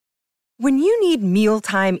When you need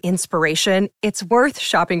mealtime inspiration, it's worth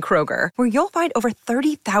shopping Kroger, where you'll find over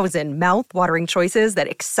 30,000 mouth-watering choices that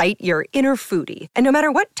excite your inner foodie. And no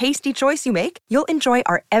matter what tasty choice you make, you'll enjoy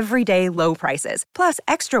our everyday low prices, plus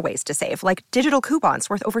extra ways to save, like digital coupons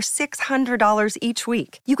worth over $600 each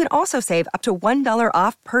week. You can also save up to $1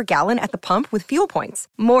 off per gallon at the pump with fuel points.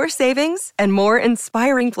 More savings and more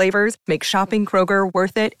inspiring flavors make shopping Kroger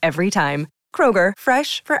worth it every time. Kroger,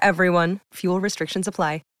 fresh for everyone. Fuel restrictions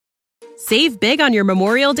apply. Save big on your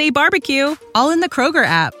Memorial Day barbecue, all in the Kroger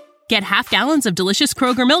app. Get half gallons of delicious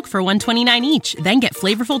Kroger milk for $1.29 each. Then get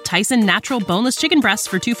flavorful Tyson natural boneless chicken breasts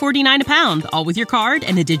for $2.49 a pound, all with your card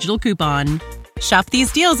and a digital coupon. Shop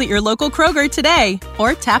these deals at your local Kroger today,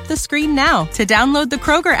 or tap the screen now to download the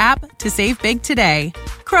Kroger app to save big today.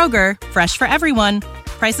 Kroger, fresh for everyone.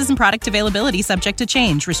 Prices and product availability subject to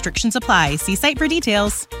change. Restrictions apply. See site for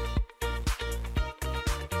details.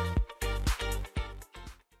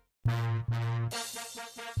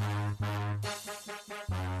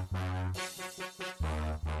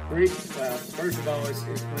 First of all, it's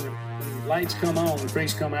when the lights come on, the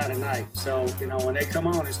freaks come out at night. So, when they come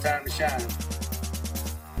on, it's time to shine.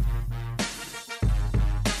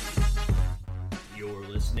 You're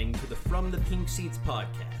listening to the From the Pink Seats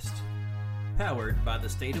podcast, powered by the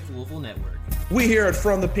State of Louisville Network. We here at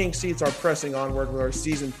From the Pink Seats are pressing onward with our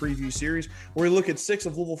season preview series, where we look at 6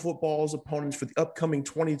 of Louisville football's opponents for the upcoming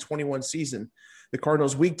 2021 season. The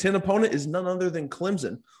Cardinals' Week 10 opponent is none other than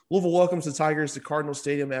Clemson. Louisville welcomes the Tigers to Cardinal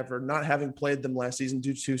Stadium after not having played them last season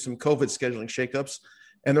due to some COVID scheduling shakeups,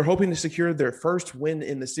 and they're hoping to secure their first win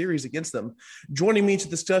in the series against them. Joining me to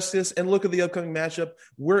discuss this and look at the upcoming matchup,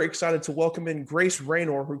 we're excited to welcome in Grace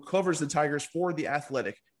Raynor, who covers the Tigers for The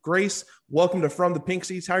Athletic. Grace, welcome to From the Pink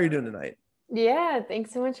Seats. How are you doing tonight? Yeah,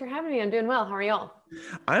 thanks so much for having me. I'm doing well. How are y'all?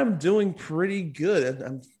 I'm doing pretty good.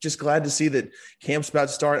 I'm just glad to see that camp's about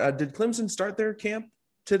to start. Did Clemson start their camp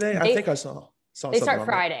today? I think I saw they start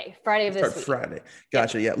Friday. Friday of this week. Friday.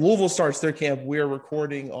 Gotcha. Yeah. Louisville starts their camp. We're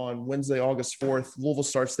recording on Wednesday, August 4th. Louisville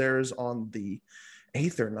starts theirs on the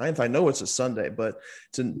 8th or 9th. I know it's a Sunday, but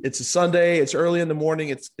it's a Sunday. It's early in the morning.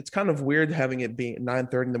 It's kind of weird having it be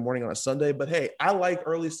 9:30 in the morning on a Sunday, but hey, I like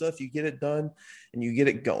early stuff. You get it done and you get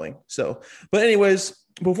it going. So, but anyways,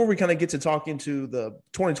 before we kind of get to talking to the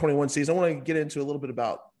 2021 season, I want to get into a little bit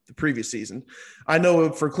about the previous season. I know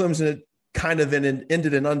for Clemson, it kind of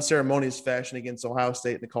ended in unceremonious fashion against Ohio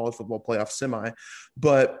State in the college football playoff semi,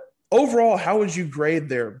 but overall, how would you grade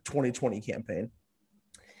their 2020 campaign?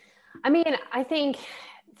 I mean, I think,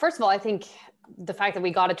 first of all, I think the fact that we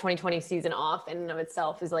got a 2020 season off in and of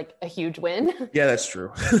itself is like a huge win. Yeah, that's true.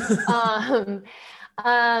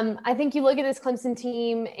 I think you look at this Clemson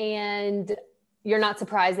team and you're not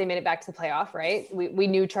surprised they made it back to the playoff, right? We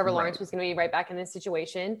knew Trevor Lawrence was going to be right back in this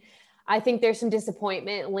situation. I think there's some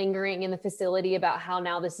disappointment lingering in the facility about how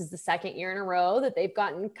now this is the second year in a row that they've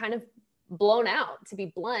gotten kind of blown out, to be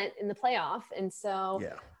blunt, in the playoff. And so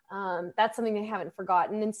that's something they haven't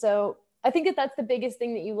forgotten. And so I think that's the biggest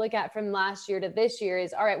thing that you look at from last year to this year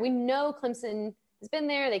is, all right, we know Clemson has been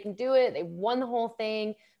there. They can do it. They won the whole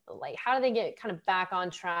thing. But like, how do they get kind of back on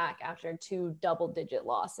track after 2 double-digit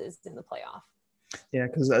losses in the playoff? Yeah,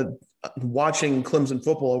 because watching Clemson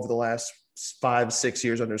football over the last 5-6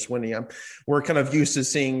 years under Swinney, we're kind of used to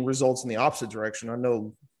seeing results in the opposite direction. I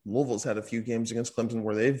know Louisville's had a few games against Clemson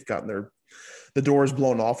where they've gotten the doors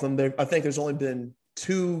blown off them. I think there's only been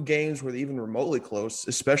 2 games where they're even remotely close,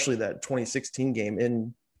 especially that 2016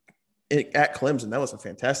 game at Clemson. That was a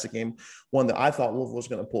fantastic game, one that I thought Louisville was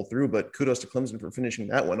going to pull through, but kudos to Clemson for finishing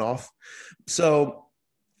that one off. So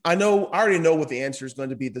I already know what the answer is going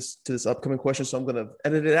to be to this upcoming question, so I'm going to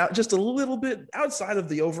edit it out just a little bit outside of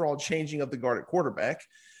the overall changing of the guard at quarterback,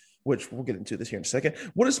 which we'll get into this here in a second.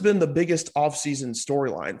 What has been the biggest offseason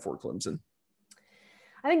storyline for Clemson?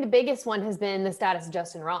 I think the biggest one has been the status of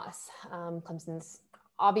Justin Ross. Clemson's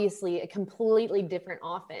obviously a completely different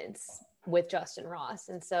offense with Justin Ross.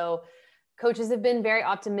 And so coaches have been very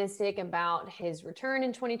optimistic about his return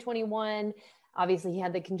in 2021. Obviously, he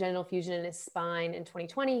had the congenital fusion in his spine in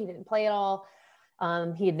 2020. He didn't play at all.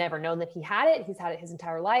 He had never known that he had it. He's had it his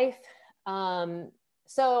entire life.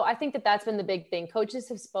 So I think that's been the big thing. Coaches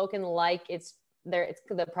have spoken like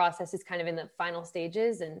the process is kind of in the final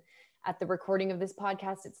stages. And at the recording of this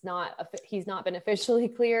podcast, he's not been officially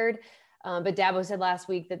cleared. But Dabo said last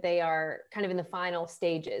week that they are kind of in the final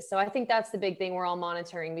stages. So I think that's the big thing we're all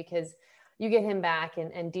monitoring, because you get him back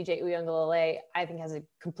and DJ Uiagalelei, I think, has a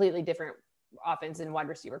completely different offense and wide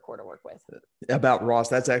receiver core to work with. About Ross,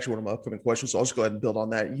 that's actually one of my upcoming questions, so I'll just go ahead and build on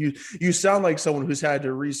that. You sound like someone who's had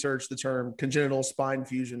to research the term congenital spine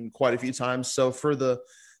fusion quite a few times. So for the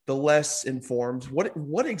the less informed.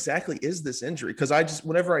 What exactly is this injury? Because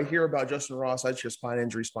whenever I hear about Justin Ross, I just spine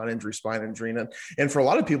injury. And for a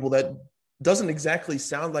lot of people, that doesn't exactly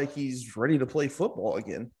sound like he's ready to play football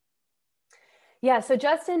again. Yeah, so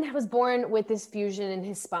Justin was born with this fusion in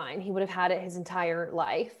his spine. He would have had it his entire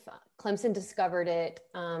life. Clemson discovered it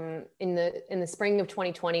in the spring of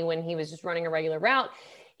 2020 when he was just running a regular route.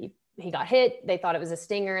 He got hit. They thought it was a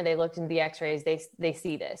stinger. They looked into the x-rays. They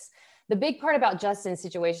see this. The big part about Justin's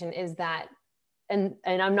situation is that, and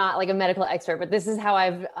I'm not like a medical expert, but this is how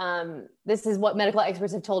this is what medical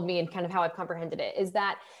experts have told me and kind of how I've comprehended it, is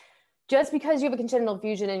that just because you have a congenital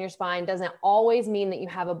fusion in your spine doesn't always mean that you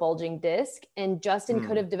have a bulging disc. And Justin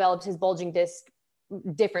could have developed his bulging disc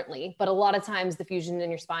differently, but a lot of times the fusion in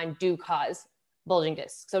your spine do cause bulging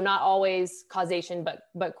discs. So not always causation,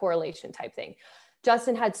 but correlation type thing.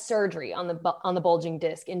 Justin had surgery on the bulging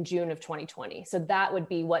disc in June of 2020. So that would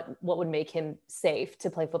be what would make him safe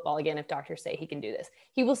to play football again if doctors say he can do this.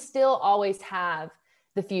 He will still always have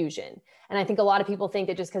the fusion. And I think a lot of people think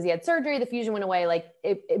that just because he had surgery, the fusion went away,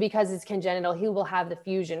 because it's congenital, he will have the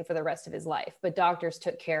fusion for the rest of his life. But doctors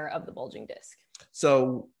took care of the bulging disc.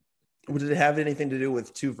 So did it have anything to do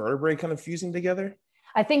with two vertebrae kind of fusing together?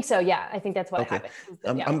 I think so. Yeah. I think that's what happened.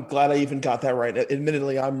 I'm glad I even got that right.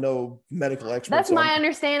 Admittedly, I'm no medical expert. That's my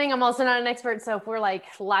understanding. I'm also not an expert. So if we're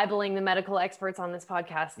libeling the medical experts on this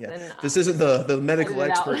podcast, then this isn't the medical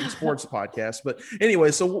expert in sports podcast. But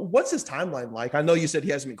anyway, so what's his timeline like? I know you said he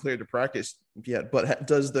hasn't been cleared to practice yet, but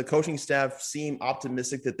does the coaching staff seem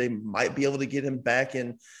optimistic that they might be able to get him back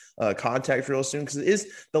in contact drills soon? Because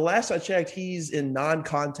the last I checked, he's in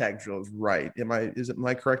non-contact drills, right? Am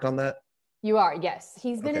I correct on that? You are, yes.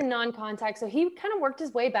 He's been in non-contact. So he kind of worked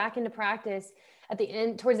his way back into practice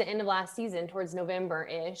towards the end of last season, towards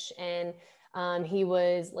November-ish. And he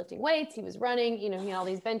was lifting weights, he was running, he had all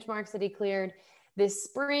these benchmarks that he cleared. This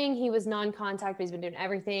spring, he was non-contact, but he's been doing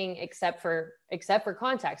everything except for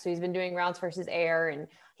contact. So he's been doing routes versus air, and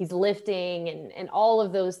he's lifting and all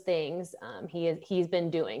of those things he's been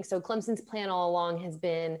doing. So Clemson's plan all along has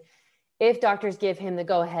been, if doctors give him the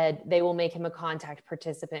go-ahead, they will make him a contact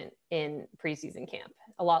participant in preseason camp,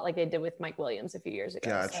 a lot like they did with Mike Williams a few years ago.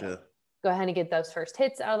 Gotcha. So go ahead and get those first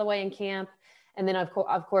hits out of the way in camp. And then, of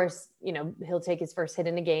course, he'll take his first hit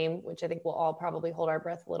in a game, which I think we'll all probably hold our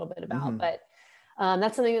breath a little bit about. Mm-hmm. But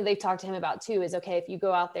that's something that they've talked to him about, too, is, okay, if you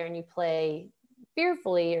go out there and you play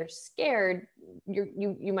fearfully or scared,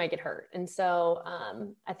 you might get hurt. And so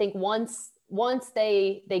I think once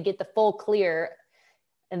they get the full clear,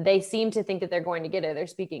 and they seem to think that they're going to get it, they're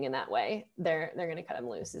speaking in that way, they're going to cut him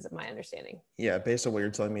loose, is my understanding. Yeah, based on what you're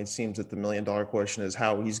telling me, it seems that the $1 million question is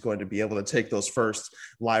how he's going to be able to take those first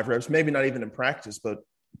live reps, maybe not even in practice, but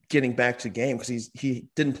getting back to game, because he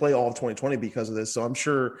didn't play all of 2020 because of this. So I'm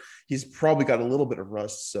sure he's probably got a little bit of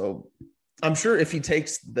rust. So I'm sure if he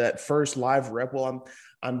takes that first live rep,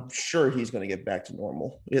 I'm sure he's going to get back to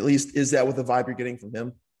normal. At least, is that what the vibe you're getting from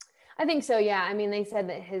him? I think so. Yeah. I mean, they said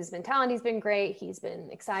that his mentality's been great. He's been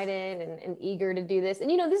excited and eager to do this. And,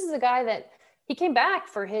 this is a guy that he came back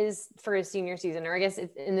for his senior season, or I guess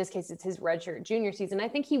in this case, it's his redshirt junior season. I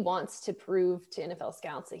think he wants to prove to NFL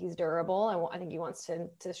scouts that he's durable. I think he wants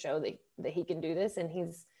to show that he can do this. And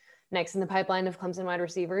he's next in the pipeline of Clemson wide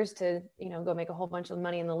receivers to, go make a whole bunch of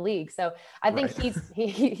money in the league. So I think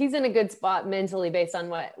he's in a good spot mentally based on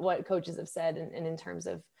what coaches have said and in terms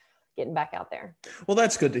of getting back out there. Well,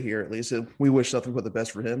 that's good to hear. At least we wish nothing but the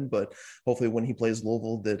best for him, but hopefully when he plays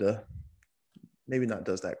Louisville that maybe not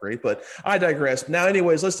does that great, but I digress. Now,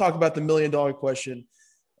 anyways, let's talk about the $1 million question.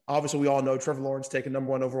 Obviously, we all know Trevor Lawrence taken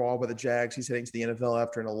number 1 overall by the Jags. He's heading to the NFL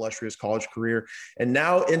after an illustrious college career. And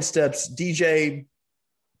now in steps DJ,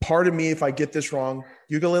 pardon me if I get this wrong,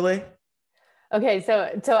 ukulele? Okay, so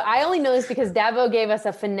I only know this because Dabo gave us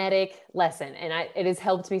a phonetic lesson, and it has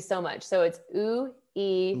helped me so much. So it's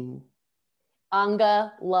Uiangalele.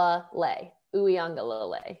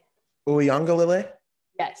 Uiangalele. Uiangalele?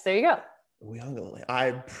 Yes, there you go. Uiangalele.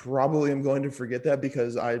 I probably am going to forget that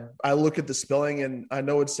because I look at the spelling and I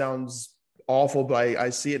know it sounds awful, but I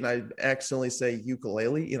see it and I accidentally say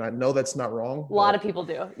ukulele, and I know that's not wrong. A lot of people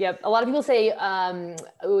do. Yep. A lot of people say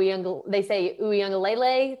they say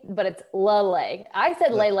uiangalele, but it's lele. I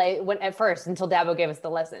said lele at first until Dabo gave us the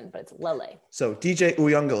lesson, but it's lele. So DJ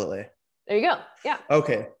Uiangalele. There you go. Yeah.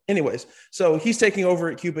 Okay. Anyways, so he's taking over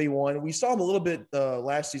at QB1. We saw him a little bit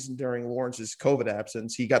last season during Lawrence's COVID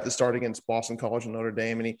absence. He got the start against Boston College and Notre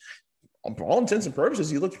Dame, and he, for all intents and purposes,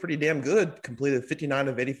 he looked pretty damn good. Completed 59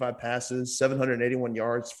 of 85 passes, 781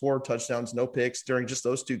 yards, 4 touchdowns, no picks during just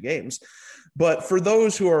those 2 games. But for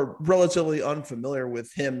those who are relatively unfamiliar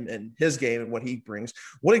with him and his game and what he brings,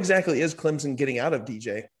 what exactly is Clemson getting out of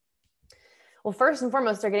DJ? Well, first and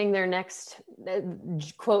foremost, they're getting their next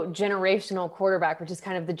quote generational quarterback, which is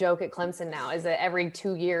kind of the joke at Clemson now, is that every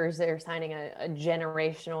 2 years they're signing a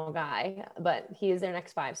generational guy, but he is their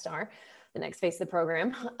next 5-star, the next face of the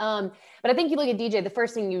program. But I think you look at DJ, the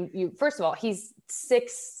first thing you first of all, he's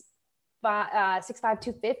 6'5",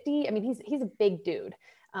 250. I mean, he's a big dude.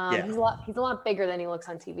 He's a lot bigger than he looks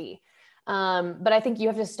on TV. But I think you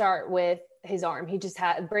have to start with his arm. He just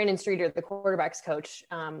had Brandon Streeter, the quarterback's coach,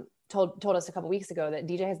 told us a couple weeks ago that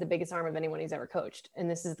DJ has the biggest arm of anyone he's ever coached. And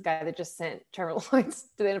this is the guy that just sent Trevor Lawrence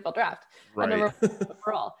to the NFL draft. Right. Number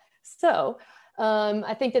overall. So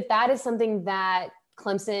I think that is something that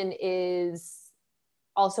Clemson is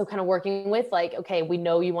also kind of working with. Like, okay, we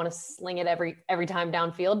know you want to sling it every time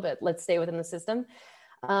downfield, but let's stay within the system.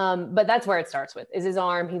 But that's where it starts with, is his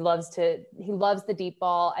arm. He loves the deep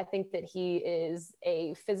ball. I think that he is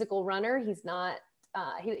a physical runner. He's not,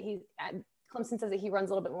 Clemson says that he runs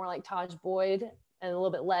a little bit more like Taj Boyd and a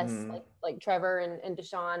little bit less like Trevor and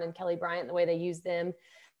Deshaun and Kelly Bryant, the way they use them.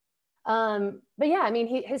 But yeah, I mean,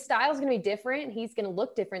 his style is going to be different. He's going to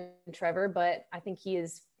look different than Trevor, but I think he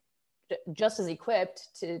is just as equipped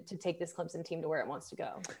to take this Clemson team to where it wants to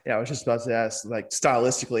go. Yeah, I was just about to ask, like,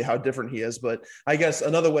 stylistically how different he is, but I guess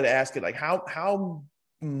another way to ask it, like, how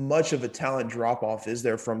much of a talent drop off is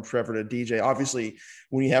there from Trevor to DJ? Obviously,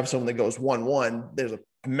 when you have someone that goes 1-1, there's a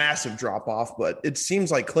massive drop off, but it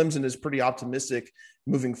seems like Clemson is pretty optimistic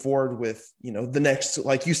moving forward with, the next,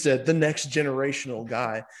 like you said, the next generational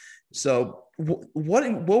guy. So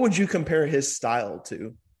what would you compare his style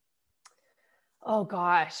to? Oh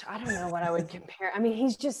gosh, I don't know what I would compare. I mean,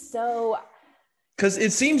 he's just so, because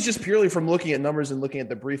it seems just purely from looking at numbers and looking at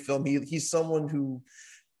the brief film, he's someone who,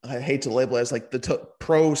 I hate to label as like the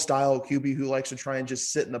pro style QB who likes to try and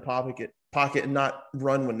just sit in the pocket and not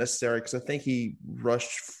run when necessary. Because I think he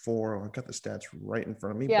rushed for, I got the stats right in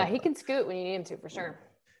front of me. Yeah, he can scoot when you need him to, for sure.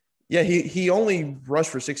 Yeah, he only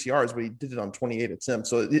rushed for 6 yards, but he did it on 28 attempts.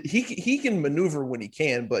 So he can maneuver when he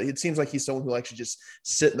can, but it seems like he's someone who likes to just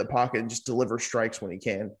sit in the pocket and just deliver strikes when he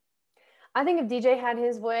can. I think if DJ had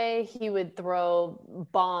his way, he would throw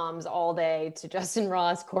bombs all day to Justin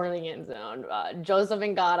Ross, corner of the end zone, Joseph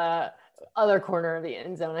Ngata, other corner of the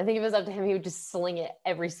end zone. I think if it was up to him, he would just sling it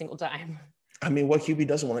every single time. I mean, what QB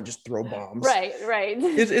doesn't want to just throw bombs? Right.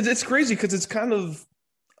 It's crazy because it's kind of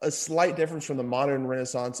a slight difference from the modern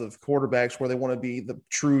renaissance of quarterbacks where they want to be the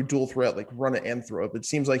true dual threat, like run it and throw it. But it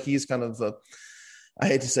seems like he's kind of I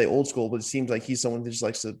hate to say old school, but it seems like he's someone that just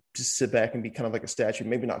likes to just sit back and be kind of like a statue,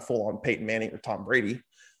 maybe not full on Peyton Manning or Tom Brady,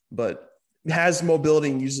 but has mobility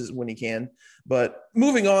and uses it when he can. But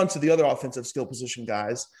moving on to the other offensive skill position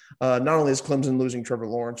guys, not only is Clemson losing Trevor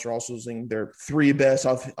Lawrence, they're also losing their three best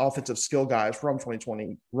offensive skill guys from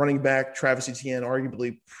 2020. Running back Travis Etienne,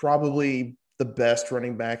 arguably probably the best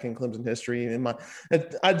running back in Clemson history.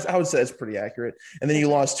 I would say it's pretty accurate. And then you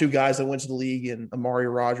lost two guys that went to the league in Amari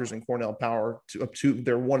Rogers and Cornell Power to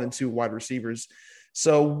their 1 and 2 wide receivers.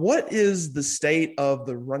 So what is the state of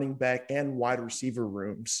the running back and wide receiver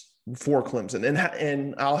rooms for Clemson?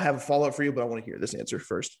 And I'll have a follow-up for you, but I want to hear this answer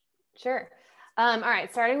first. Sure. All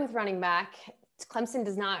right. Starting with running back, Clemson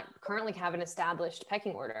does not currently have an established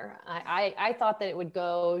pecking order. I thought that it would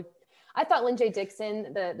go – I thought Lynn J.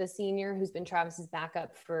 Dixon, the senior who's been Travis's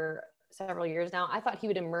backup for several years now, I thought he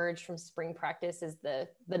would emerge from spring practice as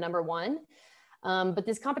the number one. But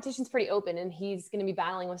this competition's pretty open, and he's going to be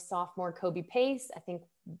battling with sophomore Kobe Pace. I think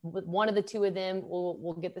one of the two of them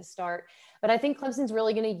will get the start. But I think Clemson's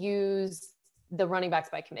really going to use the running backs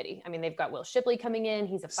by committee. I mean, they've got Will Shipley coming in.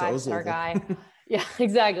 He's a 5-star guy. Yeah,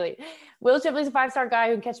 exactly. Will Shipley's a 5-star guy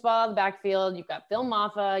who can catch the ball out of the backfield. You've got Phil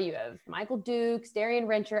Maffa. You have Michael Dukes, Darian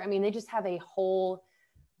Rencher. I mean, they just have a whole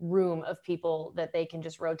room of people that they can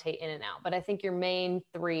just rotate in and out. But I think your main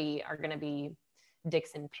three are going to be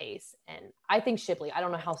Dixon, Pace, and I think Shipley. I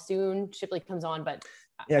don't know how soon Shipley comes on, but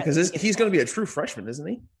yeah, because he's going to be a true freshman, isn't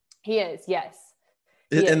he? He is, yes.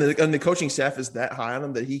 And the coaching staff is that high on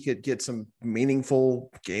him that he could get some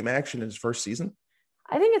meaningful game action in his first season?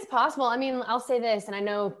 I think it's possible. I mean, I'll say this, and I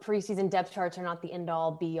know preseason depth charts are not the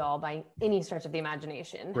end-all, be-all by any stretch of the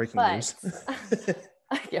imagination. Breaking news.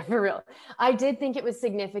 Yeah, for real. I did think it was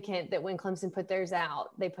significant that when Clemson put theirs out,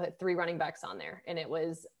 they put 3 running backs on there, and it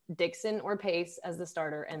was Dixon or Pace as the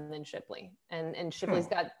starter, and then Shipley. And Shipley's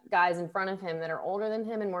got guys in front of him that are older than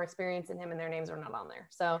him and more experienced than him, and their names are not on there.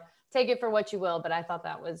 So take it for what you will, but I thought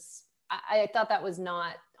that was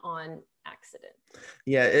not on accident.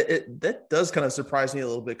 Yeah, that does kind of surprise me a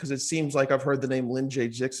little bit because it seems like I've heard the name Lynn J.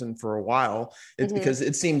 Dixon for a while. It's because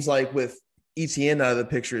it seems like with ETN out of the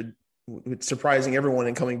picture, surprising everyone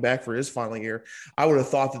and coming back for his final year. I would have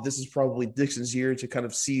thought that this is probably Dixon's year to kind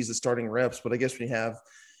of seize the starting reps. But I guess when you have,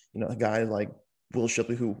 a guy like Will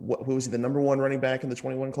Shipley, who was he, the number one running back in the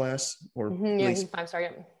 21 class? Or yeah, he's 5-star. Yeah.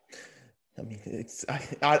 I mean,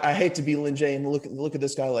 I hate to be Lin Jay and look at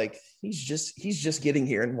this guy like he's just getting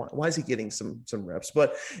here, and why is he getting some reps?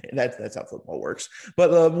 But that's how football works.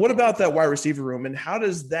 But what about that wide receiver room, and how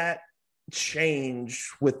does that change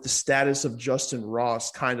with the status of Justin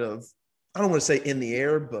Ross? Kind of, I don't want to say in the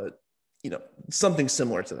air, but something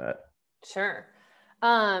similar to that. Sure.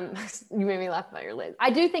 You made me laugh about your lid. I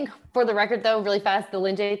do think, for the record though, really fast, the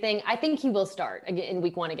Lin Jay thing, I think he will start again in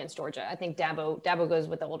week 1 against Georgia. I think Dabo goes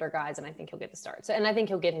with the older guys, and I think he'll get the start. So, and I think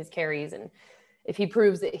he'll get his carries, and if he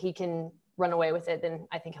proves that he can run away with it, then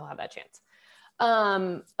I think he'll have that chance.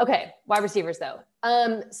 Okay. Wide receivers though.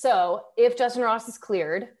 So if Justin Ross is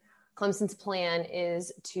cleared, Clemson's plan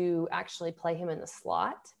is to actually play him in the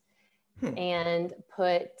slot and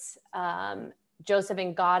put, Joseph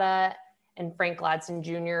Ngata and Frank Gladson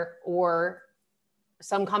Jr., or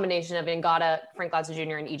some combination of Ngata, Frank Gladson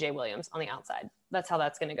Jr., and EJ Williams on the outside. That's how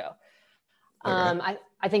that's going to go. Okay.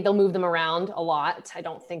 I think they'll move them around a lot. I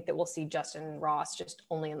don't think that we'll see Justin Ross just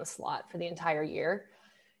only in the slot for the entire year.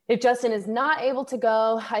 If Justin is not able to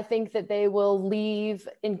go, I think that they will leave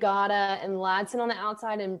Ngata and Ladson on the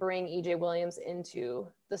outside and bring EJ Williams into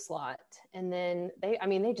the slot. And then they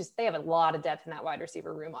have a lot of depth in that wide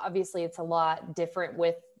receiver room. Obviously it's a lot different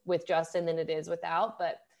with Justin than it is without,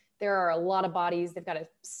 but there are a lot of bodies. They've got a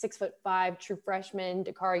 6'5" true freshman,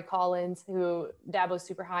 Dakari Collins, who Dabo's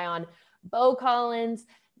super high on. Bo Collins,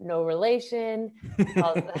 no relation.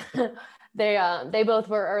 They both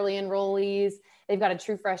were early enrollees. They've got a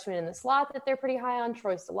true freshman in the slot that they're pretty high on,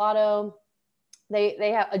 Troy Stellato.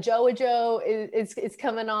 They have Ajo is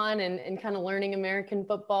coming on and kind of learning American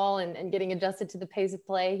football and getting adjusted to the pace of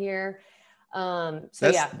play here.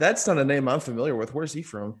 That's not a name I'm familiar with. Where's he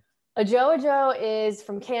from? Ajo is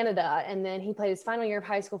from Canada, and then he played his final year of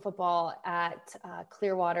high school football at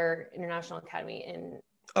Clearwater International Academy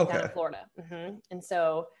down in Florida. Mm-hmm. And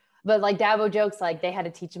so, but like Dabo jokes, like they had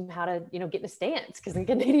to teach him how to, get in a stance, because in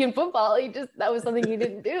Canadian football, that was something he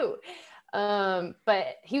didn't do.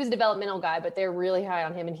 But he was a developmental guy, but they're really high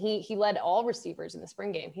on him, and he led all receivers in the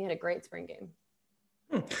spring game. He had a great spring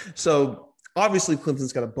game. So obviously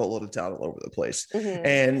Clemson's got a boatload of talent all over the place. Mm-hmm.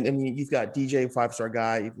 And I mean, you've got DJ, 5-star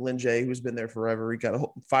guy, you've Lin Jay, who's been there forever. You got a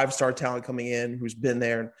 5-star talent coming in who's been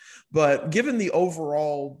there. But given the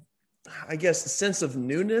overall, I guess, the sense of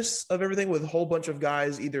newness of everything, with a whole bunch of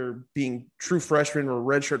guys either being true freshmen or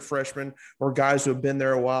redshirt freshmen, or guys who have been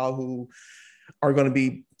there a while who are going to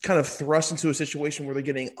be kind of thrust into a situation where they're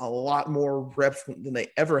getting a lot more reps than they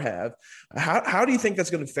ever have. How do you think that's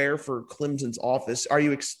going to fare for Clemson's office? Are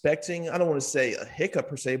you expecting, I don't want to say a hiccup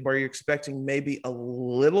per se, but are you expecting maybe a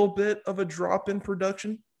little bit of a drop in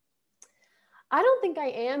production? I don't think I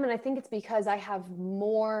am. And I think it's because I have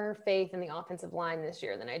more faith in the offensive line this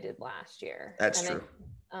year than I did last year. That's true.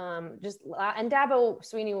 And Dabo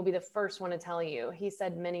Sweeney will be the first one to tell you. He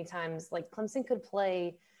said many times, like, Clemson could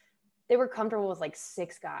play. They were comfortable with like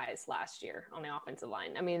 6 guys last year on the offensive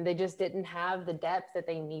line. I mean, they just didn't have the depth that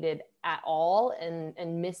they needed at all,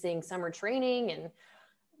 and missing summer training and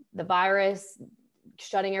the virus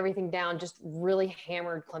shutting everything down just really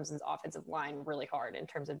hammered Clemson's offensive line really hard in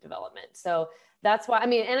terms of development. So that's why,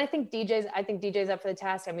 and I think DJ's up for the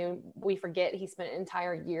task. I mean, we forget he spent an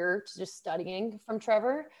entire year just studying from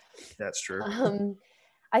Trevor. That's true.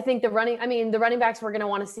 I think the running backs we're going to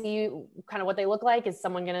want to see kind of what they look like. Is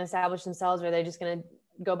someone going to establish themselves, or are they just going to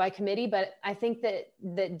go by committee? But I think that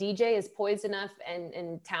DJ is poised enough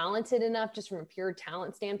and talented enough, just from a pure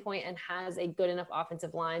talent standpoint, and has a good enough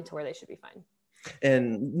offensive line to where they should be fine.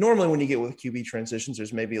 And normally when you get with QB transitions,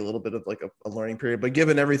 there's maybe a little bit of like a learning period, but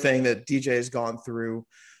given everything that DJ has gone through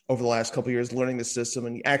over the last couple of years, learning the system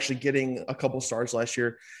and actually getting a couple starts last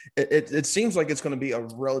year, it seems like it's going to be a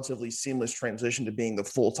relatively seamless transition to being the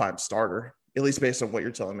full-time starter, at least based on what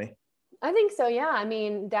you're telling me. I think so. Yeah. I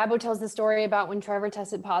mean, Dabo tells the story about when Trevor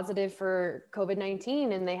tested positive for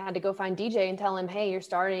COVID-19 and they had to go find DJ and tell him, hey, you're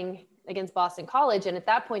starting against Boston College. And at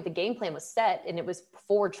that point, the game plan was set and it was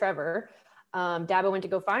for Trevor. Dabo went to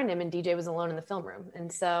go find him and DJ was alone in the film room.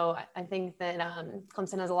 And so I think that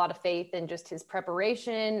Clemson has a lot of faith in just his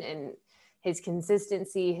preparation and his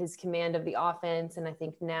consistency, his command of the offense. And I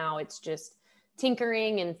think now it's just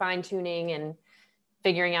tinkering and fine tuning and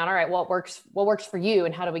figuring out, all right, what works for you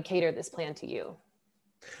and how do we cater this plan to you?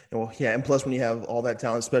 Well, yeah, and plus when you have all that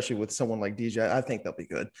talent, especially with someone like DJ, I think they'll be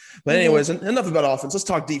good. But anyways, enough about offense. Let's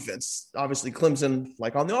talk defense. Obviously, Clemson,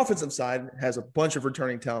 like on the offensive side, has a bunch of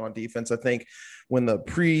returning talent on defense. I think when the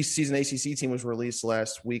preseason ACC team was released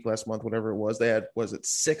last month, whatever it was, they had, was it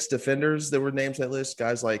 6 defenders that were named to that list?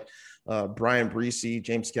 Guys like Brian Breesy,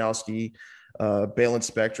 James Skalski, Balin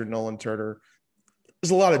Spector, Nolan Turner.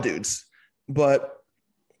 There's a lot of dudes, but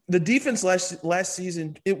the defense last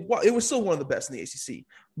season, it was still one of the best in the ACC,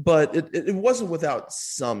 but it wasn't without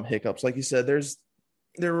some hiccups. Like you said,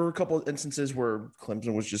 there were a couple of instances where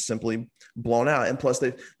Clemson was just simply blown out. And plus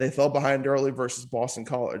they fell behind early versus Boston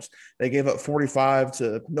College. They gave up 45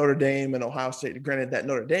 to Notre Dame and Ohio State. Granted, that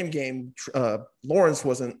Notre Dame game, Lawrence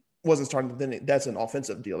wasn't starting, then that's an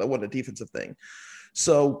offensive deal. That wasn't a defensive thing.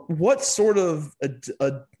 So what sort of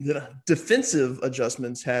defensive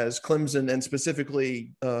adjustments has Clemson, and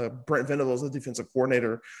specifically Brent Venables, the defensive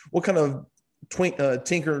coordinator, what kind of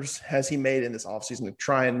tinkers has he made in this offseason to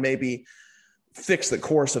try and maybe fix the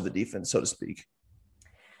course of the defense, so to speak?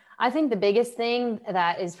 I think the biggest thing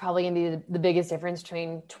that is probably going to be the biggest difference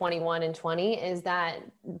between 21 and 20 is that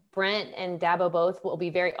Brent and Dabo both will be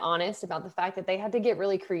very honest about the fact that they had to get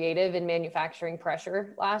really creative in manufacturing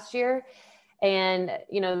pressure last year. And,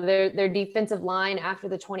 their defensive line after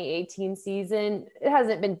the 2018 season, it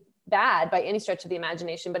hasn't been bad by any stretch of the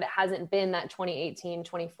imagination, but it hasn't been that 2018,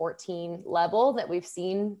 2014 level that we've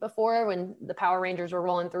seen before when the Power Rangers were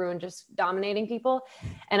rolling through and just dominating people.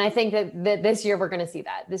 And I think that this year we're going to see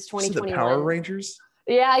that. This 2021. The Power Rangers?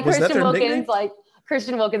 Yeah,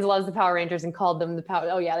 Christian Wilkins loves the Power Rangers and called them the Power.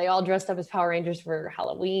 Oh yeah, they all dressed up as Power Rangers for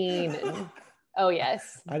Halloween. And oh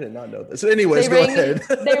yes, I did not know this. So anyways, go ahead.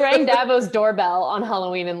 They rang Dabo's doorbell on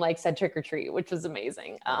Halloween and said trick or treat, which was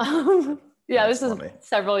amazing. Yeah, this was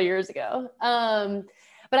several years ago.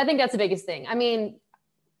 But I think that's the biggest thing. I mean,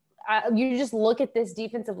 you just look at this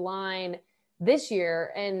defensive line this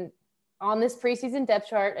year, and on this preseason depth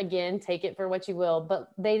chart, again, take it for what you will, but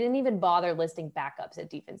they didn't even bother listing backups at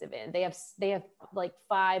defensive end. They have like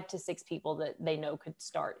 5 to 6 people that they know could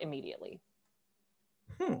start immediately.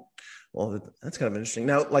 Well, that's kind of interesting.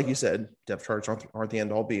 Now, like you said, depth charts aren't the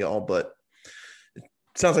end all be all, but it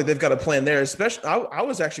sounds like they've got a plan there. Especially, I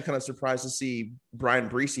was actually kind of surprised to see Brian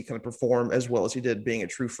Breesy kind of perform as well as he did, being a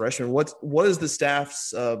true freshman. What is the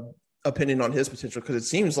staff's opinion on his potential? Because it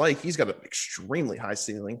seems like he's got an extremely high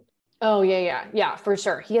ceiling. Oh yeah, for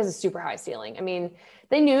sure. He has a super high ceiling. I mean,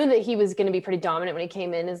 they knew that he was going to be pretty dominant when he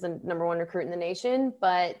came in as the number 1 recruit in the nation,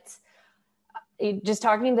 but just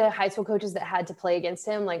talking to high school coaches that had to play against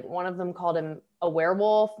him, like one of them called him a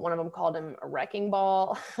werewolf. One of them called him a wrecking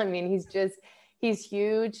ball. I mean, he's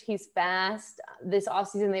huge. He's fast. This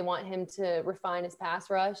offseason, they want him to refine his pass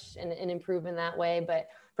rush and improve in that way. But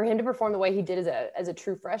for him to perform the way he did as a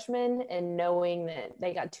true freshman, and knowing that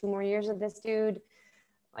they got 2 more years of this dude,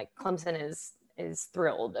 like Clemson is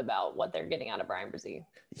thrilled about what they're getting out of Brian Breesy.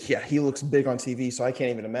 Yeah, he looks big on TV, so I can't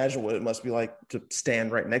even imagine what it must be like to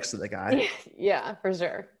stand right next to the guy. Yeah, for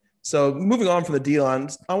sure. So moving on from the D-line,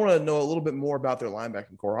 I want to know a little bit more about their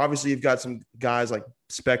linebacking core. Obviously, you've got some guys like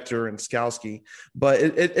Spector and Skalski, but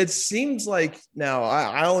it seems like now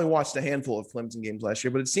I only watched a handful of Clemson games last year,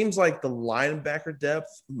 but it seems like the linebacker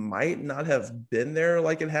depth might not have been there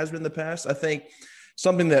like it has been in the past. I think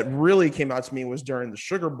something that really came out to me was during the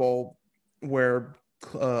Sugar Bowl, where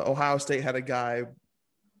Ohio State had a guy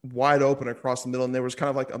wide open across the middle, and there was kind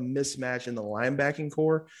of like a mismatch in the linebacking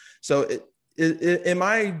core. So am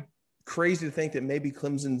I crazy to think that maybe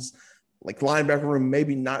Clemson's like linebacker room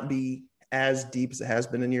maybe not be as deep as it has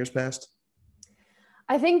been in years past?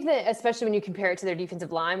 I think that especially when you compare it to their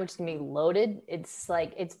defensive line, which is going to be loaded, it's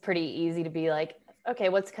pretty easy to be like, okay,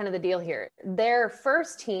 what's kind of the deal here? Their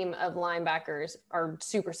first team of linebackers are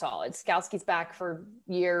super solid. Skalski's back for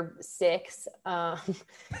year 6.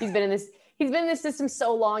 He's been in this system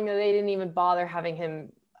so long that they didn't even bother having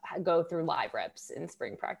him go through live reps in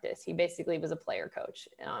spring practice. He basically was a player coach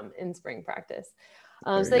in spring practice.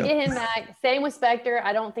 So they get him back. Same with Spector.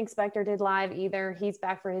 I don't think Spector did live either. He's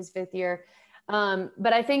back for his 5th year.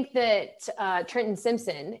 But I think that Trenton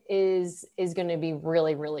Simpson is going to be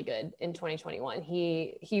really, really good in 2021.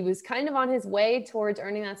 He was kind of on his way towards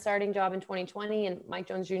earning that starting job in 2020, and Mike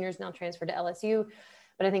Jones Jr. is now transferred to LSU.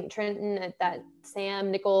 But I think Trenton at that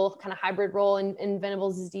Sam nickel kind of hybrid role in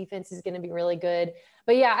Venables' defense is going to be really good.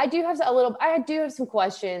 But yeah, I do have some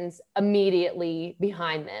questions immediately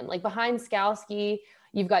behind them. Like behind Skalski,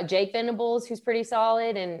 you've got Jake Venables, who's pretty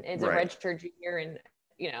solid and is a redshirt junior,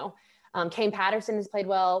 and Kane Patterson has played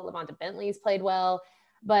well. Levante Bentley's played well,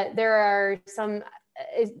 but there are some.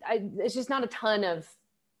 It's just not a ton of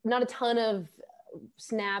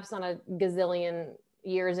snaps on a gazillion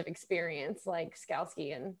years of experience like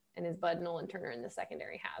Skowski and his bud Nolan Turner in the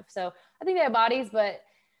secondary have. So I think they have bodies, but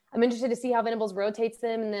I'm interested to see how Venables rotates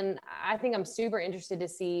them. And then I think I'm super interested to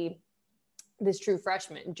see this true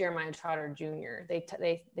freshman, Jeremiah Trotter Jr.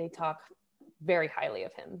 They talk very highly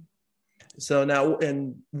of him. So now,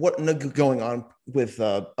 and what going on with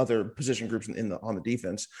other position groups on the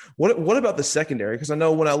defense? What about the secondary? Because I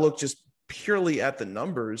know when I look just purely at the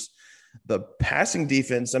numbers, the passing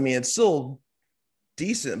defense, I mean, it's still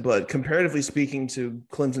decent, but comparatively speaking to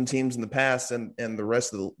Clemson teams in the past and the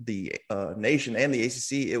rest of the nation and the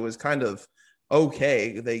ACC, it was kind of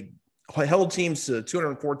okay. They held teams to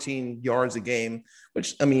 214 yards a game,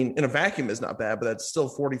 which, I mean, in a vacuum is not bad, but that's still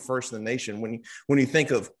 41st in the nation. When you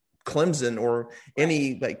think of Clemson or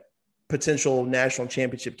any like potential national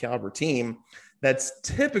championship caliber team, that's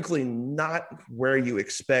typically not where you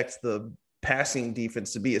expect the passing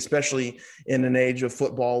defense to be, especially in an age of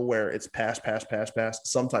football where it's pass,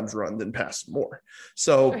 sometimes run, then pass more.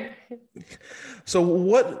 So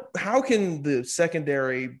how can the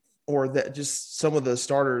secondary or that just some of the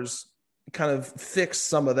starters kind of fix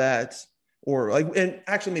some of that? Or like, and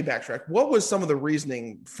actually let me backtrack. What was some of the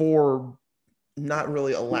reasoning for not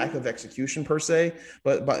really a lack of execution per se,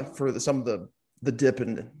 but for some of the dip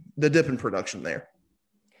in production there?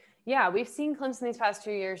 Yeah, we've seen Clemson these past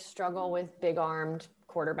 2 years struggle with big-armed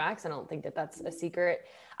quarterbacks. I don't think that that's a secret.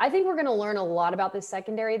 I think we're going to learn a lot about this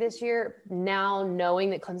secondary this year. Now,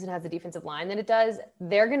 knowing that Clemson has the defensive line that it does,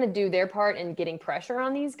 they're going to do their part in getting pressure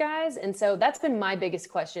on these guys. And so that's been my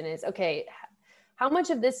biggest question is, okay, how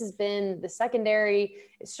much of this has been the secondary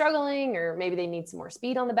is struggling, or maybe they need some more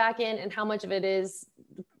speed on the back end, and how much of it is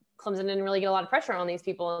Clemson didn't really get a lot of pressure on these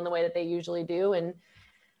people in the way that they usually do. And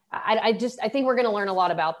I think we're going to learn a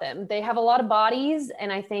lot about them. They have a lot of bodies,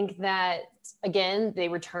 and I think that, again, they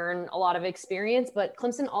return a lot of experience, but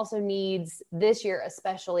Clemson also needs this year,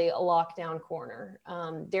 especially a lockdown corner.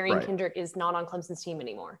 Darian Kendrick is not on Clemson's team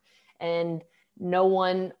anymore, and no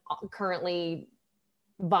one currently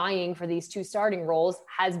vying for these two starting roles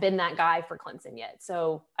has been that guy for Clemson yet.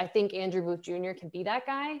 So I think Andrew Booth Jr. can be that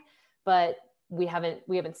guy, but we haven't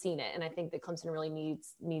seen it. And I think that Clemson really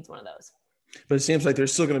needs one of those. But it seems like they're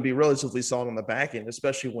still going to be relatively solid on the back end,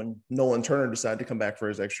 especially when Nolan Turner decided to come back for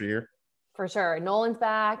his extra year. For sure. Nolan's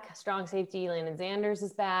back. Strong safety. Landon Sanders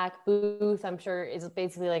is back. Booth, I'm sure, is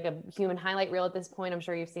basically like a human highlight reel at this point. I'm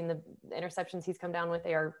sure you've seen the interceptions he's come down with.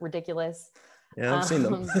 They are ridiculous. Yeah, I've seen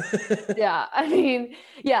them. Yeah. I mean,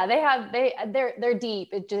 yeah, they're deep.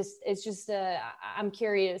 It's just I'm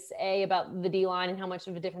curious, A, about the D-line and how much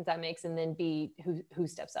of a difference that makes, and then B, who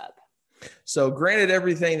steps up. So granted,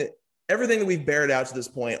 everything that we've bared out to this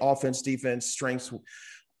point, offense, defense, strengths,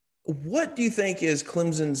 what do you think is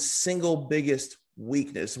Clemson's single biggest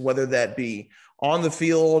weakness, whether that be on the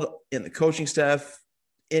field, in the coaching staff,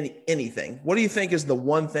 anything? What do you think is the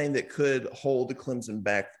one thing that could hold the Clemson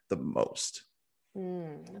back the most?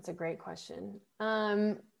 That's a great question.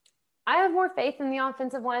 I have more faith in the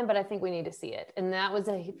offensive line, but I think we need to see it. And that was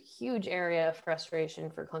a huge area of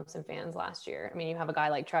frustration for Clemson fans last year. I mean, you have a guy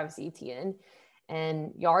like Travis Etienne,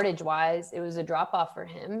 and yardage wise, it was a drop off for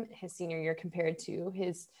him his senior year compared to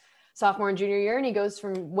his sophomore and junior year. And he goes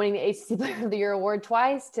from winning the ACC Player of the Year award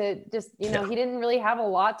twice to just, he didn't really have a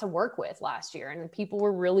lot to work with last year. And people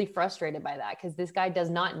were really frustrated by that because this guy does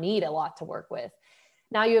not need a lot to work with.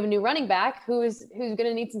 Now you have a new running back who's going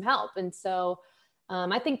to need some help. And so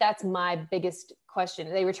I think that's my biggest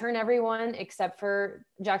question. They return everyone except for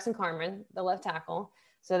Jackson Carman, the left tackle.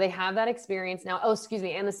 So they have that experience now. Oh, excuse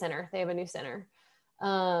me. And the center. They have a new center.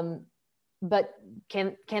 But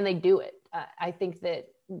can they do it? I think that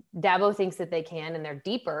Dabo thinks that they can, and they're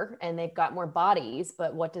deeper and they've got more bodies,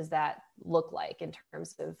 but what does that look like in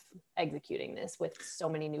terms of executing this with so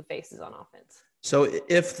many new faces on offense? So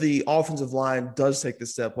if the offensive line does take the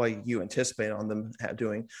step like you anticipate on them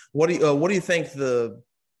doing, what do you think the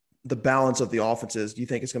balance of the offense is? Do you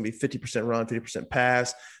think it's going to be 50% run, 50%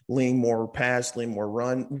 pass, lean more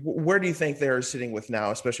run? Where do you think they're sitting with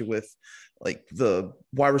now, especially with like the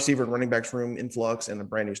wide receiver and running backs room influx and a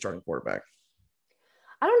brand new starting quarterback?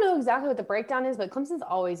 I don't know exactly what the breakdown is, but Clemson's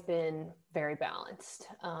always been very balanced.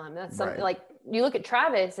 That's something like you look at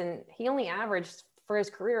Travis, and he only averaged for his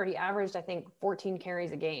career, he averaged, I think, 14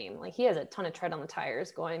 carries a game. Like he has a ton of tread on the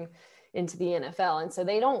tires going into the NFL. And so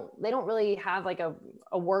they don't really have like a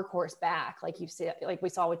workhorse back. Like we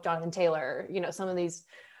saw with Jonathan Taylor, some of these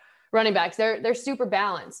running backs, they're super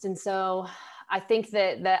balanced. And so I think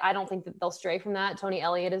that I don't think that they'll stray from that. Tony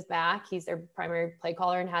Elliott is back. He's their primary play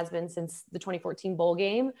caller and has been since the 2014 bowl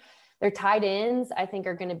game. Their tight ends, I think,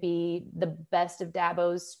 are going to be the best of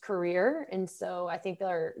Dabo's career. And so I think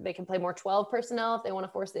they can play more 12 personnel if they want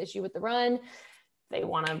to force the issue with the run. If they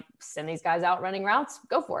want to send these guys out running routes,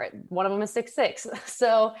 go for it. One of them is 6'6".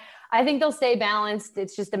 So I think they'll stay balanced.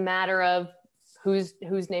 It's just a matter of whose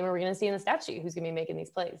name are we going to see in the stat sheet? Who's going to be making these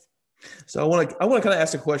plays? So I want to kind of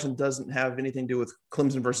ask a question that doesn't have anything to do with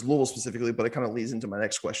Clemson versus Louisville specifically, but it kind of leads into my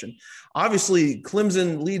next question. Obviously,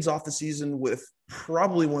 Clemson leads off the season with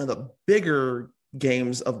probably one of the bigger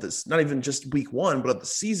games of this, not even just week one, but of the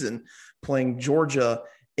season, playing Georgia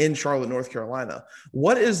in Charlotte, North Carolina.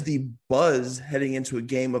 What is the buzz heading into a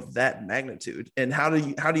game of that magnitude? And how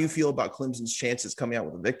do you feel about Clemson's chances coming out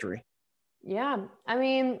with a victory? Yeah. I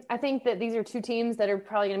mean, I think that these are two teams that are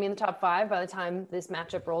probably going to be in the top 5 by the time this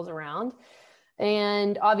matchup rolls around.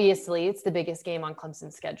 And obviously it's the biggest game on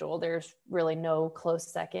Clemson's schedule. There's really no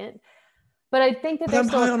close second, but I think that I'm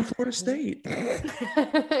high on Florida State.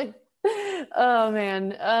 Oh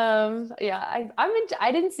man. Yeah,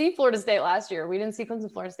 I didn't see Florida State last year. We didn't see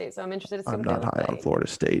Clemson, Florida State. So I'm interested to see. I'm not high on Florida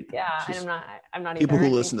State. Yeah. And I'm not people either.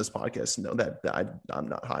 who listen to this podcast know that I'm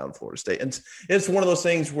not high on Florida State. And it's one of those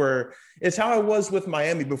things where it's how I was with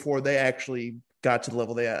Miami before they actually got to the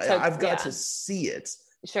level I've got to see it.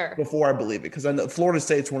 Sure. Before I believe it. Because I know Florida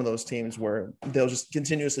State's one of those teams where they'll just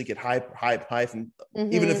continuously get hype, and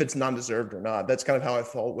even if it's non-deserved or not. That's kind of how I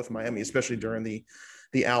felt with Miami, especially during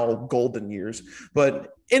the Al Golden years.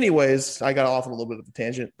 But anyways, I got off on a little bit of a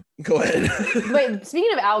tangent. Go ahead. Wait,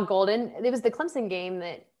 speaking of Al Golden, it was the Clemson game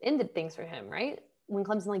that ended things for him, right? When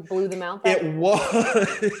Clemson blew them out. It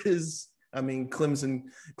was. I mean, Clemson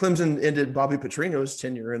ended Bobby Petrino's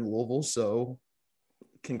tenure in Louisville, so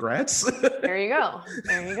congrats. There you go.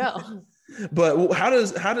 But how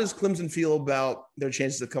does Clemson feel about their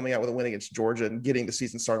chances of coming out with a win against Georgia and getting the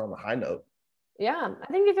season started on a high note? Yeah, I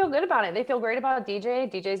think they feel good about it. They feel great about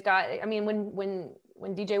DJ. DJ's got, I mean, when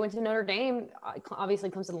DJ went to Notre Dame, obviously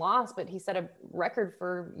Clemson lost, but he set a record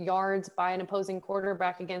for yards by an opposing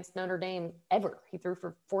quarterback against Notre Dame ever. He threw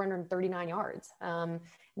for 439 yards.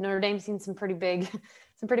 Notre Dame's seen some pretty big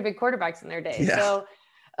quarterbacks in their day. Yeah. So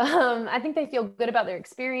I think they feel good about their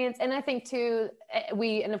experience. And I think too,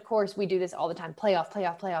 and of course we do this all the time, playoff.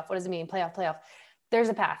 What does it mean? Playoff. There's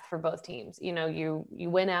a path for both teams. You know, you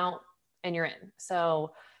win out and you're in.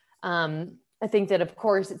 So I think that of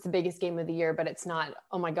course it's the biggest game of the year, but it's not,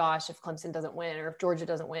 oh my gosh, if Clemson doesn't win or if Georgia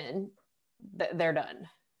doesn't win, they're done.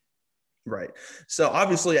 Right. So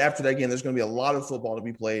obviously after that game, there's going to be a lot of football to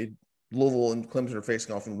be played. Louisville and Clemson are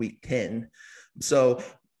facing off in week 10. So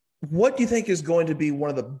what do you think is going to be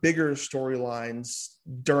one of the bigger storylines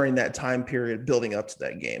during that time period building up to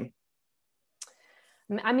that game?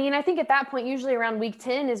 I mean, I think at that point, usually around week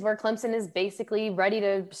 10 is where Clemson is basically ready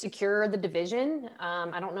to secure the division.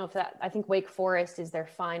 I don't know I think Wake Forest is their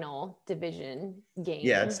final division game.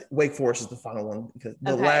 Yeah, Wake Forest is the final one because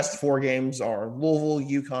the last 4 games are Louisville,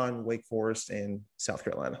 UConn, Wake Forest, and South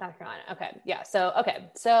Carolina. Okay. Yeah.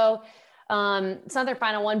 So it's not their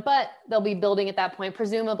final one, but they'll be building at that point.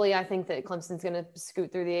 Presumably, I think that Clemson's going to scoot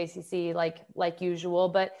through the ACC like usual.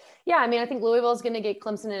 But yeah, I mean, I think Louisville is going to get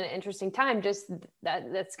Clemson in an interesting time. Just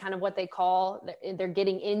that's kind of what they're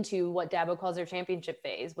getting into what Dabo calls their championship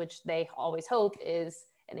phase, which they always hope is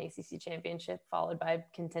an ACC championship followed by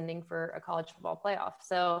contending for a college football playoff.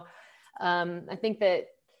 So I think that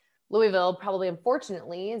Louisville probably,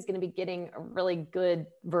 unfortunately, is going to be getting a really good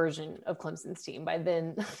version of Clemson's team. By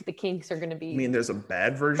then, the Kinks are going to be. I mean, there's a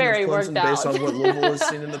bad version of Clemson based on what Louisville has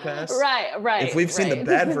seen in the past. Right. If we've seen the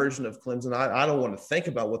bad version of Clemson, I don't want to think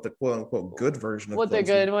about what the quote unquote good version of what Clemson. The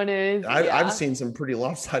good one is. I've seen some pretty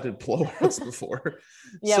lopsided blowouts before.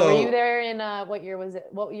 Yeah, so, were you there in what year was it?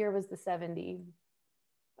 What year was the 70?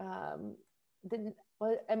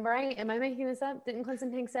 Am I making this up? Didn't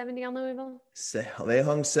Clemson hang 70 on Louisville? They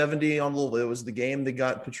hung 70 on Louisville. It was the game that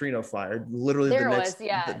got Petrino fired. Literally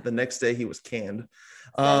the next day he was canned.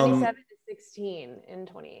 77-16 in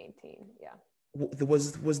 2018. Yeah.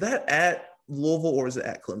 Was that at Louisville or was it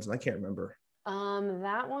at Clemson? I can't remember.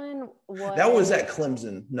 That was at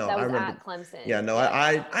Clemson. No, I remember. At Clemson. Yeah, no,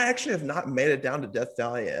 I actually have not made it down to Death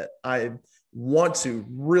Valley yet. I want to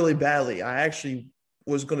really badly. I actually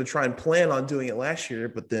was going to try and plan on doing it last year,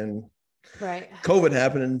 but then COVID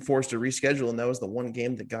happened and forced a reschedule. And that was the one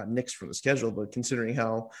game that got nixed from the schedule. But considering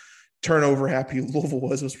how turnover happy Louisville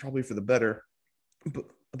was, it was probably for the better.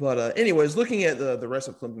 But anyways, looking at the rest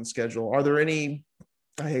of Clemson's schedule, are there any,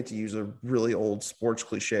 I hate to use a really old sports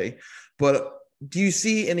cliche, but do you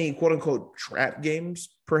see any quote unquote trap games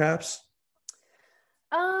perhaps?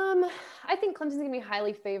 I think Clemson's going to be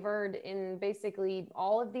highly favored in basically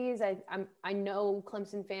all of these. I know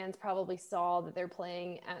Clemson fans probably saw that they're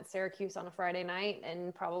playing at Syracuse on a Friday night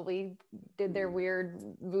and probably did their weird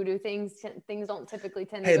voodoo things. Things don't typically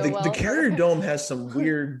tend to go well. The Carrier Dome has some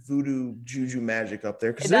weird voodoo juju magic up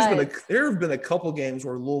there, because there have been a couple games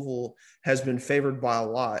where Louisville has been favored by a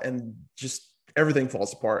lot and just everything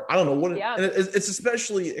falls apart. I don't know what it's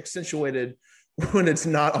especially accentuated when it's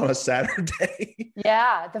not on a Saturday.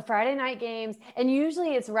 Yeah, the Friday night games. And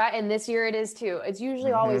usually it's right, and this year it is too. It's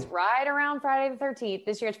usually always right around Friday the 13th.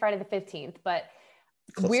 This year it's Friday the 15th. But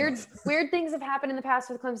weird things have happened in the past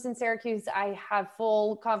with Clemson, Syracuse. I have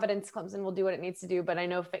full confidence Clemson will do what it needs to do, but I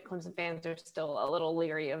know Clemson fans are still a little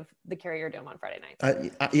leery of the Carrier Dome on Friday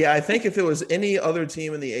night. I think if it was any other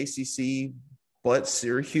team in the ACC but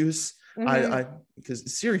Syracuse,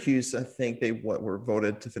 because Syracuse, I think they were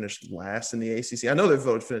voted to finish last in the ACC. I know they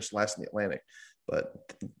voted finished last in the Atlantic,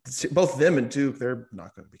 but both them and Duke, they're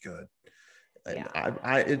not going to be good.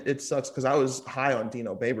 And it sucks because I was high on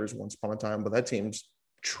Dino Babers once upon a time, but that team's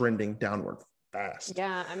trending downward fast.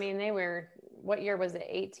 Yeah, I mean, they were, what year was it,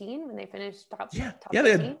 18 when they finished top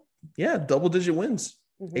 15? They had double-digit wins,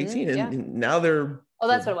 18, and now they're – oh,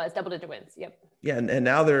 that's what it was, double-digit wins, yep. Yeah, and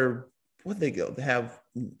now they're – what did they go?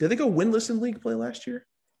 Did they go winless in league play last year?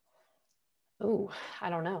 Oh,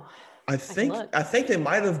 I don't know. I think they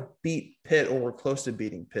might have beat Pitt or were close to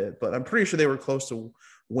beating Pitt, but I'm pretty sure they were close to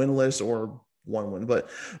winless or one win.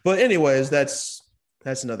 But anyways, that's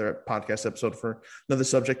another podcast episode for another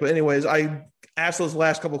subject. But anyways, I asked those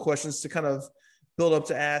last couple of questions to kind of build up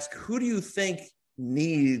to ask, who do you think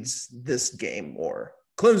needs this game more,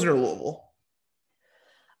 Clemson or Louisville?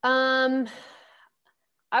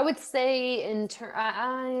 I would say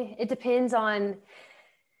it depends on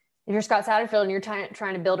if you're Scott Satterfield and you're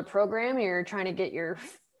trying to build a program, you're trying to get your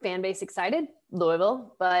fan base excited,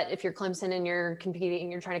 Louisville. But if you're Clemson and you're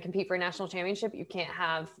trying to compete for a national championship, you can't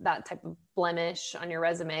have that type of blemish on your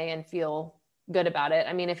resume and feel good about it.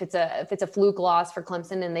 I mean, if it's a fluke loss for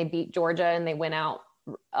Clemson and they beat Georgia and they win out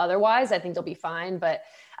otherwise, I think they'll be fine. But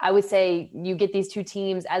I would say you get these two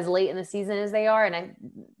teams as late in the season as they are, and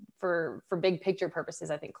for big picture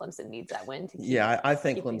purposes, I think Clemson needs that win. I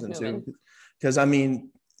think Clemson too, because I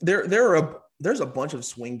mean, there's a bunch of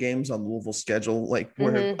swing games on Louisville's schedule, like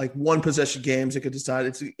where like one possession games. It could decide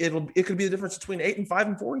it could be the difference between 8-5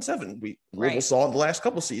 and 4-7. Louisville saw in the last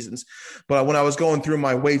couple seasons. But when I was going through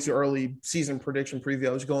my way too early season prediction preview,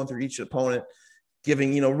 I was going through each opponent,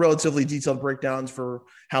 giving relatively detailed breakdowns for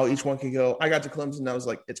how each one can go. I got to Clemson, and I was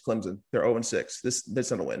like, it's Clemson. They're 0-6.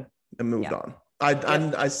 This not a win, and moved on.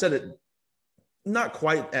 I said it not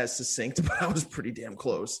quite as succinct, but I was pretty damn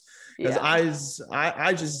close, because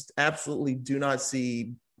I just absolutely do not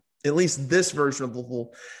see at least this version of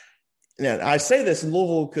Louisville. And I say this, and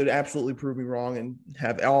Louisville could absolutely prove me wrong and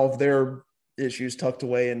have all of their issues tucked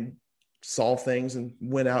away and solve things and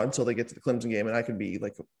win out until they get to the Clemson game. And I could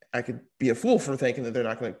be a fool for thinking that they're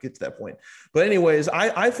not going to get to that point. But anyways,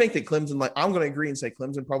 I think that Clemson, I'm going to agree and say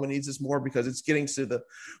Clemson probably needs this more, because it's getting to the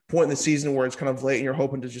point in the season where it's kind of late and you're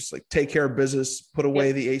hoping to just take care of business, put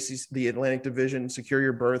away the Atlantic Division, secure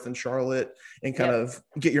your berth in Charlotte, and kind of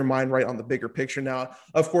get your mind right on the bigger picture. Now,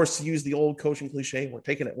 of course, to use the old coaching cliche, we're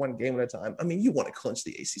taking it one game at a time. I mean, you want to clinch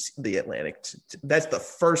the ACC, the Atlantic. That's the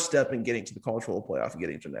first step in getting to the college football playoff and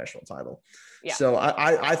getting to the national title. Yeah. So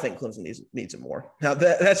I think Clemson needs it more. Now,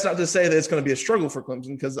 that's not to say that it's going to be a struggle for Clemson,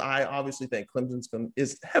 because I obviously think Clemson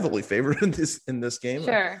is heavily favored in this game.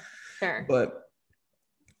 Sure. But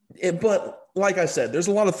like I said, there's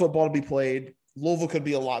a lot of football to be played. Louisville could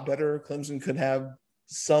be a lot better. Clemson could have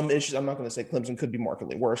some issues. I'm not going to say Clemson could be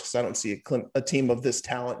markedly worse, because I don't see a team of this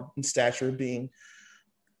talent and stature being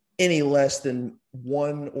any less than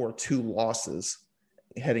 1 or 2 losses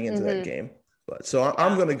heading into that game. But so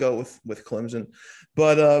I'm going to go with Clemson.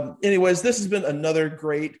 But anyways, this has been another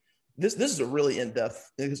great. This is a really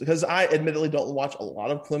in-depth, because I admittedly don't watch a lot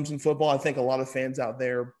of Clemson football. I think a lot of fans out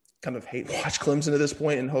there kind of hate watch Clemson at this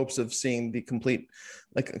point in hopes of seeing a complete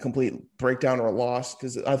breakdown or a loss,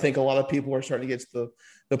 because I think a lot of people are starting to get to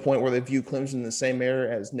the point where they view Clemson in the same manner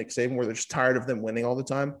as Nick Saban, where they're just tired of them winning all the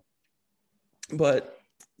time. But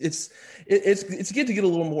it's good to get a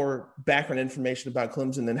little more background information about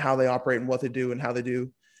Clemson and how they operate and what they do and how they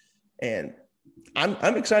do. And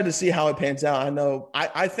I'm excited to see how it pans out.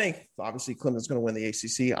 I think obviously Clemson's going to win the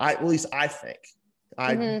ACC. At least I think.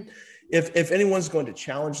 If anyone's going to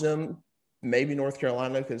challenge them, maybe North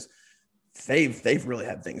Carolina, because they've really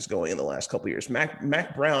had things going in the last couple of years.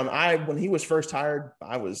 Mac Brown, when he was first hired,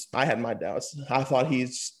 I had my doubts. I thought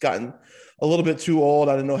he's gotten a little bit too old.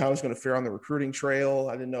 I didn't know how he was going to fare on the recruiting trail.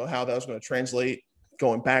 I didn't know how that was going to translate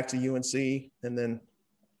going back to UNC, and then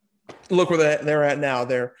look where they're at now.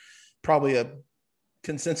 They're probably a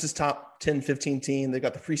consensus top 10, 15 team. They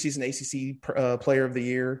got the preseason ACC player of the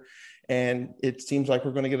year, and it seems like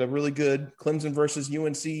we're going to get a really good Clemson versus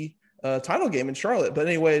UNC title game in Charlotte. But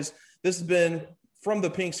anyways, this has been From the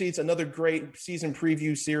Pink Seats, another great season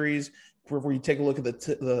preview series where we take a look at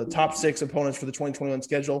the top 6 opponents for the 2021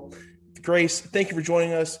 schedule. Grace, thank you for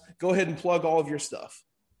joining us. Go ahead and plug all of your stuff.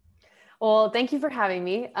 Well, thank you for having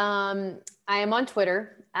me. I am on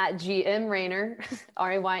Twitter at GM Raynor,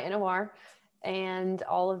 Raynor, and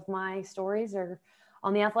all of my stories are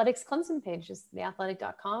on the Athletics Clemson page, just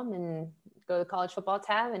theathletic.com, and go to the college football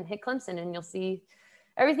tab and hit Clemson, and you'll see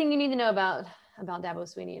everything you need to know about Dabo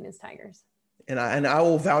Swinney and his Tigers. And I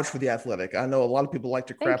will vouch for The Athletic. I know a lot of people like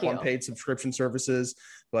to crap on paid subscription services,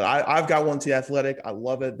 but I've got one to The Athletic. I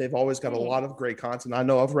love it. They've always got a lot of great content. I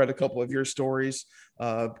know I've read a couple of your stories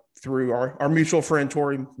through our mutual friend,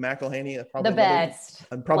 Tori McElhaney. The best.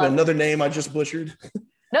 Probably another name I just butchered.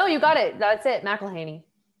 No, you got it. That's it. McElhaney.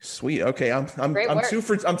 Sweet. Okay. I'm 2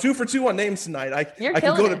 for 2 on names tonight. I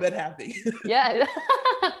can go to bed happy. Yeah.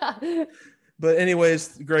 But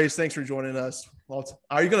anyways, Grace, thanks for joining us. Well,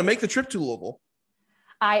 are you going to make the trip to Louisville?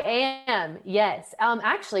 I am. Yes.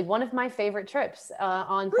 Actually, one of my favorite trips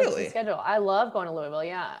on Clemson's schedule. I love going to Louisville.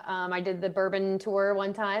 Yeah. I did the bourbon tour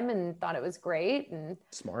one time and thought it was great. And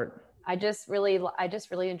smart. I just really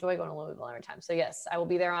enjoy going to Louisville every time. So yes, I will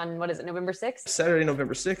be there on, November 6th? Saturday,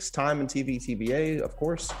 November 6th, time and TV, TBA, of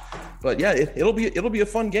course. But yeah, it'll be a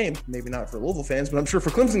fun game. Maybe not for Louisville fans, but I'm sure for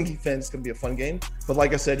Clemson fans, it's going to be a fun game. But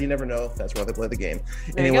like I said, you never know. That's why they play the game.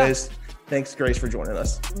 Anyways, thanks, Grace, for joining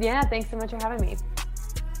us. Yeah, thanks so much for having me.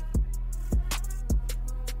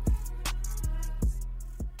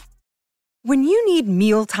 When you need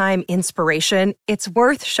mealtime inspiration, it's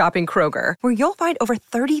worth shopping Kroger, where you'll find over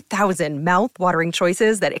 30,000 mouth-watering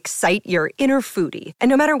choices that excite your inner foodie. And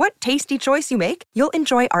no matter what tasty choice you make, you'll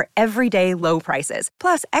enjoy our everyday low prices,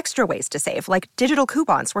 plus extra ways to save, like digital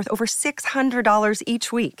coupons worth over $600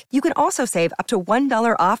 each week. You can also save up to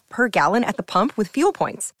 $1 off per gallon at the pump with fuel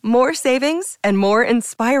points. More savings and more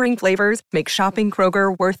inspiring flavors make shopping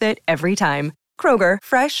Kroger worth it every time. Kroger,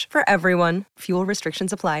 fresh for everyone. Fuel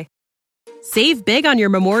restrictions apply. Save big on your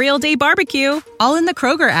Memorial Day barbecue, all in the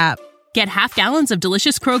Kroger app. Get half gallons of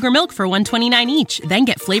delicious Kroger milk for $1.29 each. Then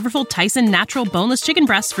get flavorful Tyson natural boneless chicken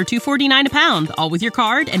breasts for $2.49 a pound, all with your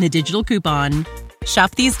card and a digital coupon.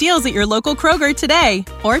 Shop these deals at your local Kroger today,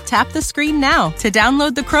 or tap the screen now to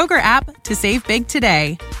download the Kroger app to save big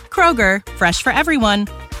today. Kroger, fresh for everyone.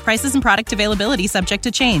 Prices and product availability subject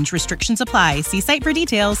to change. Restrictions apply. See site for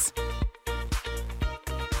details.